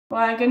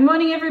Well, good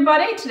morning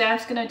everybody. Today I'm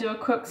just going to do a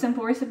quick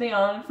simple recipe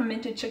on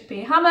fermented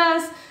chickpea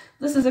hummus.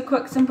 This is a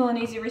quick, simple and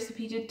easy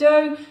recipe to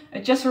do.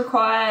 It just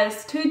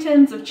requires 2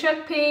 tins of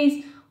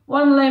chickpeas,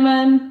 1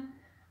 lemon,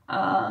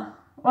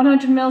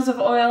 100 ml of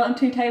oil and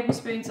 2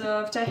 tablespoons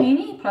of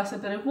tahini plus a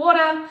bit of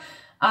water.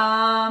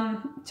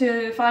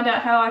 To find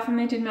out how I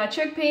fermented my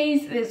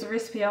chickpeas, there's a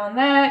recipe on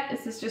that.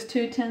 This is just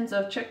 2 tins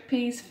of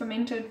chickpeas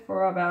fermented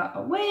for about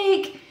a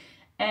week.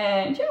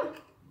 And yeah,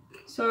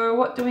 so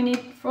what do we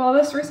need for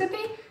this recipe?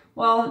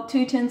 Well,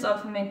 2 tins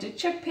of fermented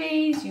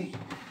chickpeas, you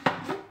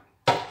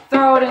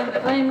throw it in the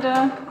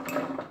blender,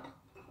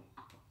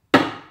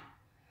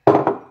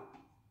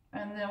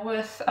 and then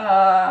with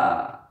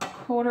a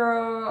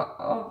quarter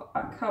of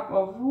a cup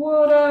of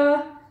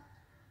water,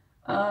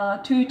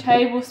 2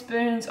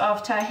 tablespoons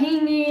of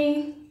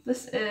tahini.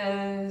 This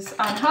is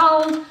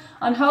unhulled.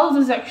 Unhulled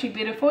is actually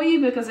better for you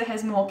because it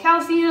has more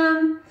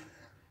calcium.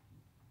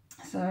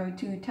 So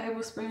 2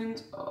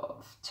 tablespoons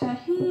of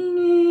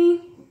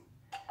tahini.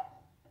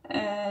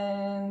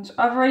 And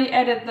I've already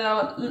added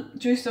the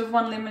juice of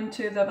 1 lemon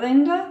to the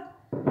blender.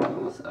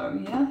 So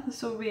yeah,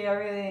 this will be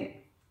a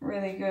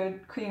really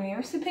good creamy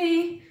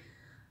recipe.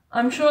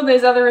 I'm sure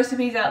there's other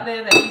recipes out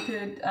there that you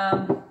could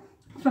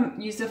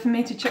use the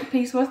fermented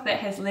chickpeas with that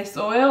has less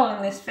oil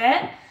and less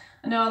fat.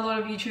 I know a lot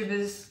of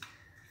YouTubers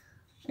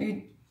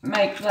who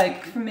make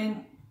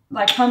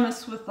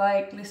hummus with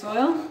less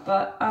oil,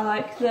 but I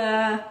like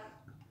the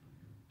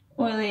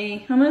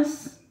oily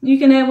hummus. You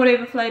can add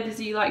whatever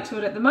flavors you like to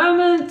it at the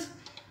moment.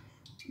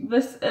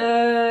 This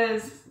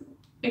is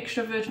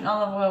extra virgin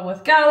olive oil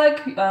with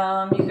garlic.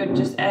 You could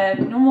just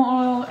add normal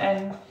oil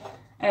and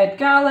add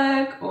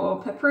garlic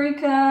or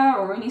paprika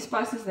or any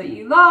spices that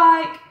you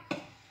like.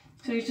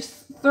 So you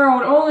just throw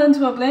it all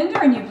into a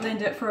blender and you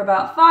blend it for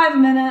about 5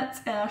 minutes,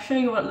 and I'll show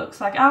you what it looks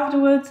like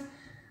afterwards.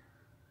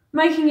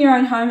 Making your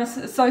own hummus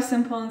is so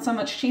simple and so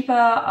much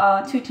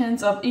cheaper. 2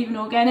 tins of even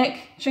organic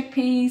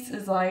chickpeas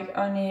is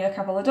only a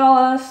couple of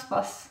dollars,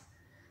 plus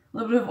a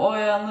little bit of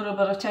oil, a little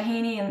bit of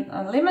tahini and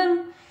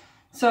lemon.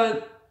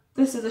 So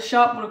this is a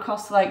shop would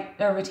cost over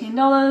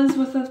 $10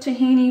 worth of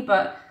tahini,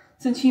 but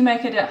since you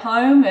make it at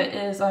home, it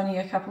is only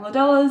a couple of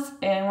dollars.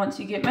 And once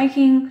you get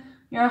making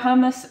your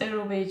hummus,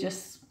 it'll be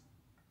just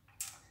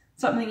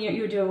something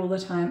you do all the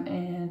time,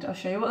 and I'll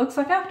show you what it looks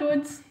like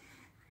afterwards.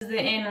 The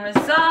end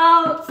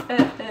result,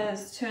 it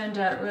is turned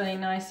out really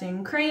nice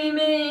and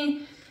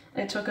creamy.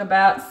 It took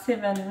about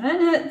 7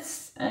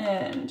 minutes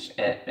and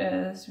it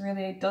is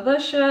really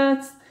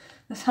delicious.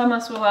 This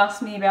hummus will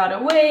last me about a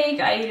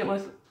week. I eat it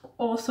with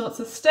all sorts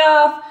of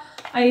stuff.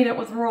 I eat it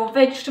with raw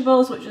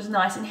vegetables, which is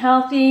nice and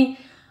healthy.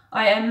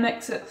 I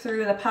mix it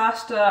through the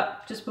pasta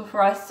just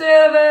before I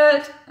serve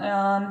it.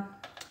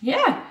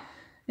 Yeah.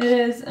 It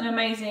is an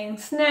amazing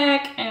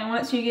snack, and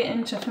once you get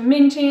into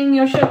fermenting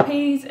your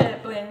chickpeas,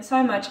 it blends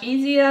so much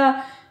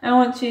easier. And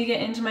once you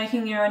get into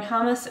making your own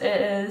hummus,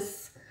 it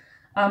is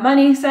a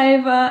money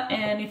saver.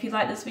 And if you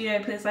like this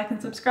video, please like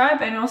and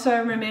subscribe. And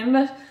also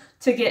remember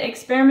to get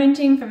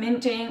experimenting,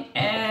 fermenting,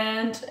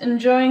 and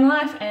enjoying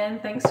life.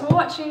 And thanks for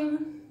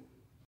watching.